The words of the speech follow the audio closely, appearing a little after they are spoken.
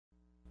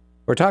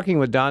We're talking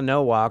with Dawn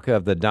Nowak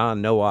of the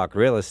Dawn Nowak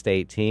real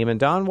estate team. And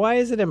Dawn, why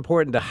is it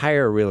important to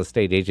hire a real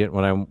estate agent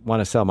when I want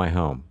to sell my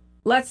home?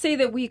 Let's say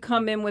that we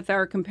come in with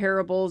our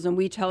comparables and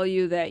we tell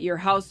you that your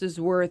house is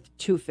worth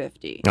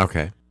 $250.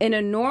 Okay. In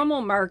a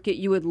normal market,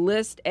 you would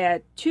list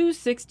at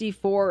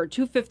 $264 or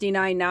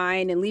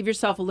 $259.9 and leave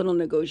yourself a little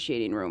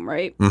negotiating room,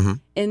 right? Mm-hmm.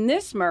 In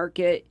this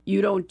market,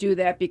 you don't do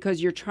that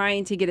because you're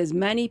trying to get as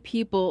many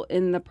people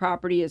in the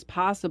property as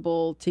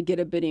possible to get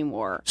a bidding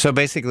war. So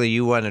basically,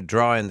 you want to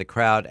draw in the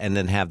crowd and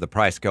then have the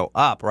price go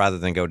up rather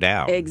than go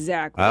down.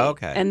 Exactly. Oh,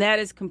 okay. And that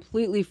is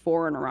completely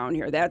foreign around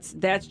here. That's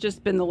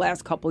just been the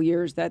last couple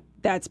years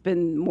that's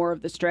been more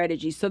of the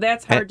strategy. So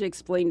that's hard to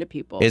explain to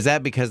people. Is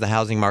that because the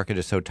housing market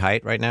is so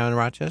tight right now in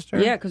Rochester?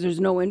 Yeah, because there's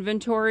no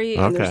inventory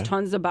and there's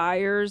tons of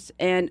buyers.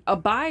 And a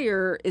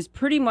buyer is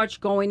pretty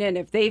much going in.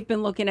 If they've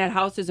been looking at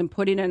houses and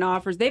putting in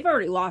offers, they've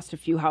already lost a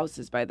few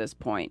houses by this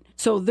point.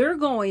 So they're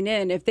going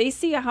in. If they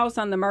see a house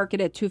on the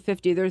market at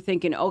 $250, they're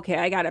thinking, okay,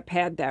 I got to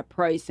pad that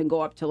price and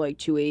go up to like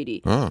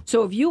 $280.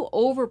 So if you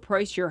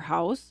overprice your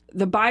house,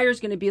 the buyer's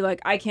going to be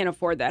like, I can't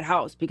afford that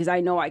house because I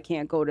know I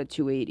can't go to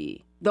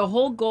 $280. The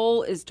whole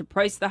goal is to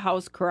price the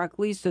house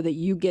correctly so that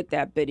you get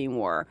that bidding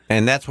war.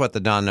 And that's what the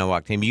Dawn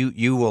Nowak team,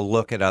 you will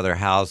look at other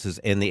houses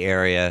in the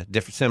area,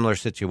 different similar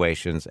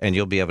situations, and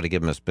you'll be able to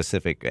give them a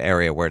specific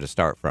area where to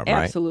start from,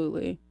 right?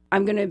 Absolutely.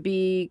 I'm going to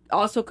be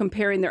also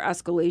comparing their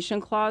escalation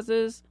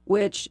clauses,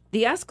 which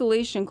the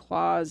escalation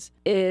clause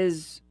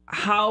is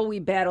how we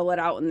battle it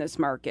out in this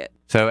market.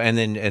 So,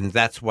 and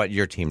that's what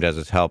your team does,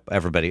 is help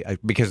everybody,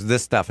 because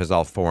this stuff is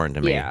all foreign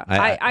to me. Yeah,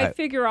 I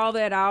figure all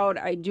that out.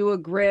 I do a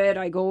grid.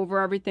 I go over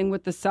everything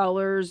with the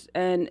sellers,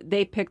 and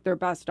they pick their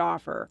best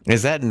offer.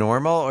 Is that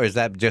normal, or is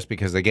that just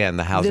because, again,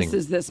 the housing? This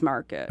is this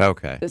market.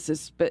 Okay. This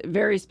is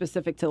very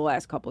specific to the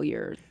last couple of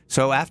years.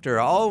 So after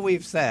all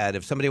we've said,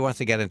 if somebody wants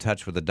to get in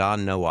touch with the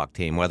Dawn Nowak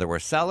team, whether we're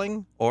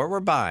selling or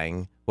we're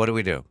buying, what do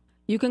we do?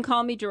 You can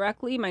call me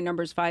directly. My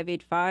number is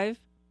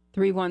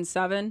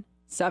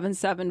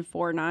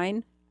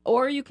 585-317-7749.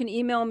 Or you can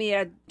email me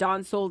at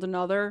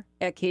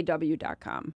DawnSoldAnother@kw.com.